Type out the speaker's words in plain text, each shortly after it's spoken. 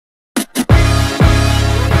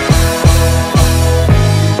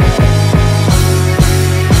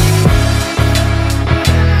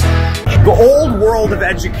world of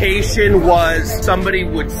education was somebody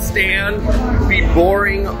would stand, be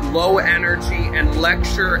boring, low energy, and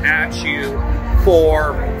lecture at you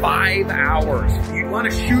for 5 hours. You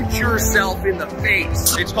want to shoot yourself in the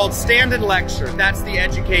face. It's called stand and lecture. That's the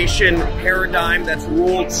education paradigm that's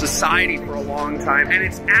ruled society for a long time, and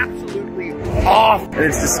it's absolutely off, and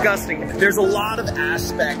it's disgusting. There's a lot of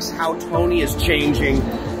aspects how Tony is changing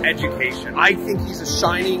education. I think he's a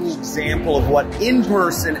shining example of what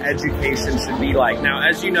in-person education should be like. Now,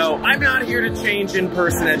 as you know, I'm not here to change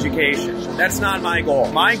in-person education. That's not my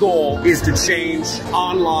goal. My goal is to change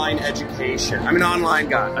online education. I'm an online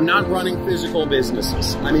guy. I'm not running physical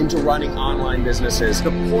businesses. I'm into running online businesses. The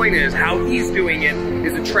point is, how he's doing it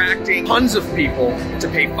is attracting tons of people to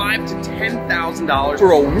pay $5,000 to $10,000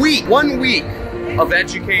 for a week, 1 week of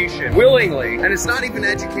education willingly. And it's not even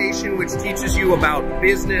education which teaches you about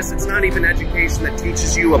business. It's not even education that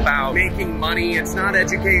teaches you about making money. It's not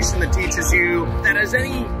education that teaches you that has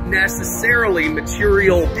any necessarily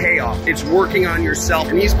material payoff. It's working on yourself.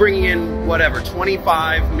 And he's bringing in whatever,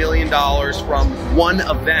 $25 million from one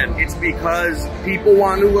event. It's because people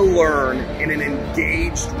want to learn in an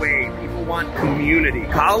engaged way. People want community.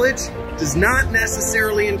 College does not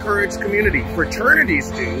necessarily encourage community.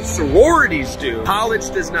 Fraternities do, sororities do. College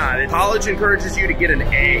does not. College encourages you to get an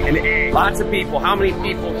A. Lots of people, how many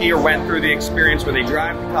people here went through the experience where they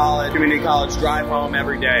drive to college, community college, drive home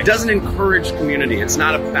every day? It doesn't encourage community. It's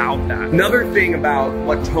not about that. Another thing about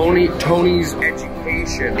what Tony's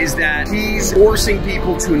education is that he's forcing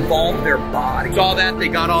people to involve their body. Saw that? They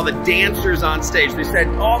got all the dancers on stage. They said,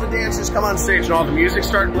 all the dancers come on stage and all the music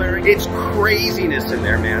started blaring. It's craziness in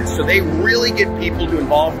there, man. So they really get people to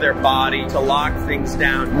involve their body, to lock things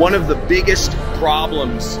down. One of the biggest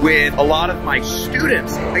problems with a lot of my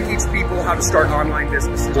students, I teach people how to start online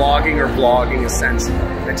businesses, blogging or vlogging essentially.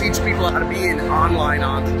 I teach people how to be an online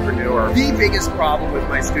entrepreneur. The biggest problem with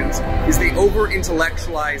my students is they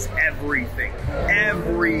over-intellectualize everything.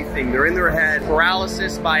 Everything. They're in their head,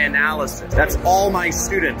 paralysis by analysis. That's all my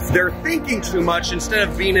students. They're thinking too much instead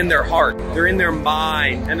of being in their heart. They're in their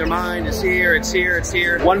mind, and their mind is here, it's here, it's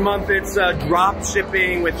here. 1 month it's drop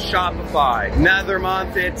shipping with Shopify. Another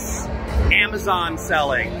month it's Amazon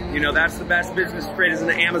selling. You know, that's the best business trade is in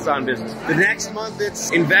the Amazon business. The next month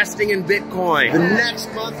it's investing in Bitcoin. The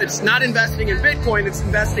next month it's not investing in Bitcoin, it's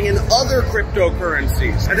investing in other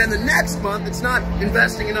cryptocurrencies. And then the next month it's not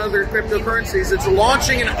investing in other cryptocurrencies, it's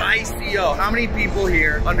launching an ICO. How many people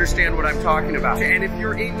here understand what I'm talking about? And if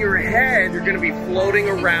you're in your head, you're gonna be floating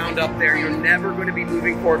around up there. You're never gonna be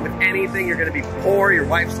moving forward with anything. You're gonna be poor, your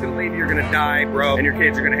wife's gonna leave you, you're gonna die, bro, and your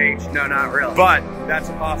kids are gonna hate you. No, not really. But that's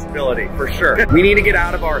a possibility. For sure. We need to get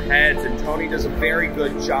out of our heads, and Tony does a very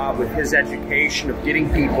good job with his education of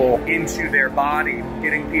getting people into their body,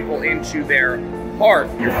 getting people into their heart,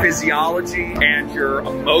 your physiology and your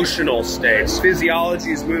emotional states.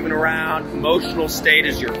 Physiology is moving around, emotional state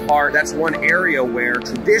is your heart. That's one area where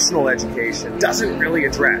traditional education doesn't really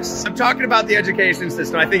address. I'm talking about the education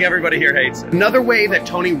system. I think everybody here hates it. Another way that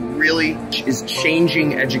Tony really is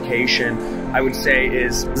changing education, I would say,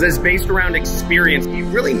 is based around experience. He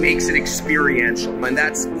really makes it experiential, and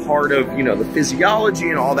that's part of, you know, the physiology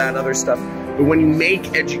and all that other stuff. But when you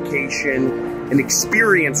make education an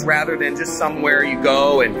experience rather than just somewhere you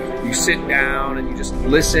go and you sit down and you just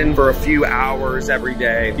listen for a few hours every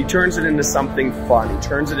day, he turns it into something fun. He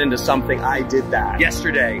turns it into something. I did that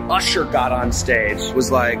yesterday. Usher got on stage.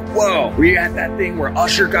 Was like, whoa, were you at that thing where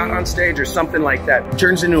Usher got on stage or something like that? It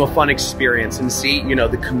turns into a fun experience, and see, you know,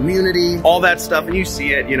 the community, all that stuff. And you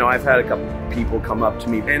see it, you know, I've had a couple people come up to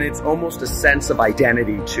me, and it's almost a sense of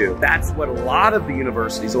identity too. That's what a lot of the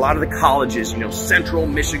universities, a lot of the colleges, you know, Central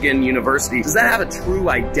Michigan University, does that have a true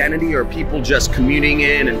identity, or are people just commuting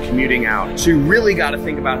in and commuting out? So you really got to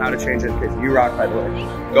think about how to change education. You rock, by the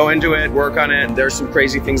way. Go into it, work on it. There's some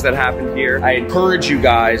crazy things that happen here. I encourage you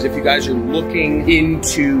guys, if you guys are looking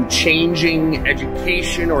into changing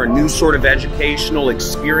education or a new sort of educational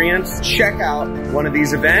experience, check out one of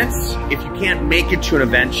these events. If you can't make it to an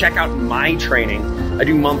event, check out my training. I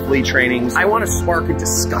do monthly trainings. I want to spark a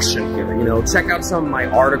discussion here, you know, check out some of my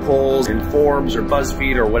articles in Forbes or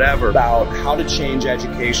BuzzFeed or whatever about how to change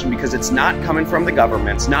education, because it's not coming from the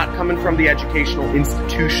government. It's not coming from the educational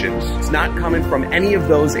institutions. It's not coming from any of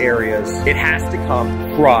those areas. It has to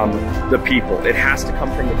come from the people. It has to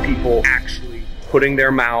come from the people actually putting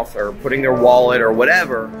their mouth or putting their wallet or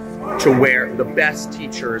whatever to where the best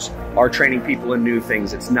teachers are training people in new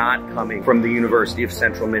things. It's not coming from the University of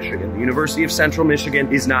Central Michigan. The University of Central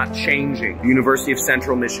Michigan is not changing. The University of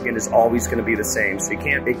Central Michigan is always going to be the same. So you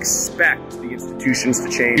can't expect the institutions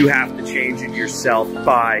to change. You have to change it yourself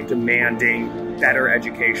by demanding better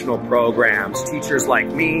educational programs. Teachers like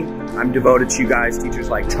me, I'm devoted to you guys, teachers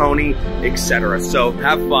like Tony, etc. So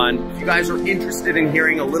have fun. If you guys are interested in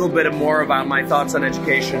hearing a little bit more about my thoughts on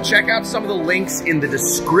education, check out some of the links in the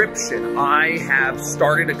description. I have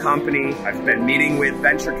started a company. I've been meeting with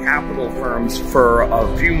venture capital firms for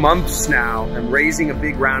a few months now. I'm raising a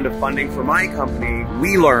big round of funding for my company,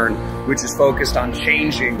 We Learn, which is focused on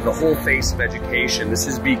changing the whole face of education. This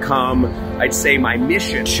has become, I'd say, my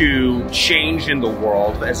mission to change in the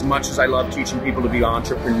world. As much as I love teaching people to be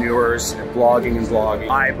entrepreneurs and blogging and vlogging,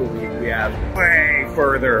 I believe we have way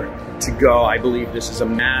further to go. I believe this is a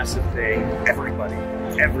massive thing.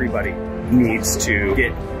 Everybody needs to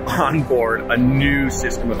get on board a new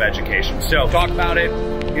system of education. So talk about it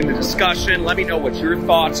in the discussion. Let me know what your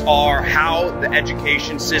thoughts are, how the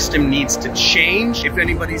education system needs to change. If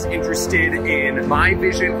anybody's interested in my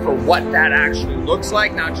vision for what that actually looks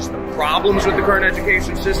like, not just the problems with the current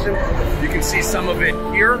education system, you can see some of it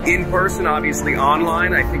here in person, obviously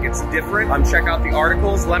online. I think it's different. Check out the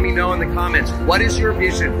articles. Let me know in the comments, what is your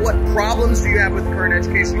vision? What problems do you have with the current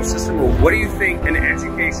educational system? Or what do you think an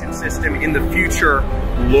education system in the future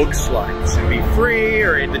looks like? Should be free,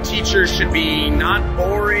 or the teachers should be not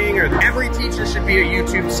boring, or every teacher should be a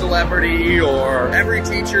YouTube celebrity, or every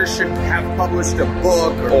teacher should have published a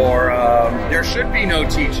book, or there should be no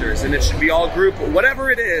teachers and it should be all group.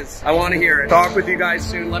 Whatever it is, I want to hear it. Talk with you guys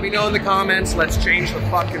soon. Let me know in the comments. Let's change the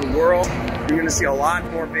fucking world. You're gonna see a lot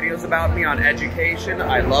more videos about me on education.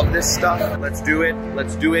 I love this stuff. Let's do it.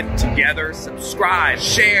 Let's do it together. Subscribe,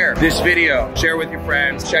 share this video, share with your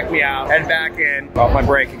friends, check me out, head back in, off my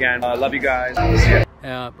break again. Love you guys.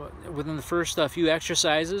 Within the first few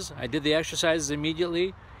exercises, I did the exercises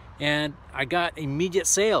immediately and I got immediate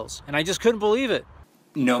sales and I just couldn't believe it.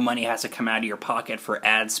 No money has to come out of your pocket for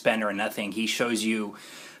ad spend or nothing. He shows you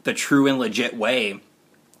the true and legit way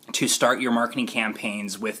to start your marketing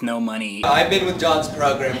campaigns with no money. I've been with John's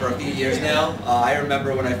program for a few years now. I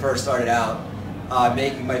remember when I first started out,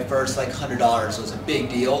 making my first like $100 was a big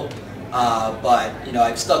deal. But you know,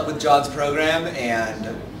 I've stuck with John's program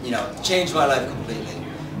and you know, changed my life completely.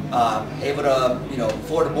 Able to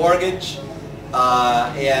afford a mortgage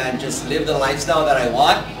and just live the lifestyle that I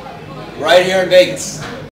want right here in Vegas.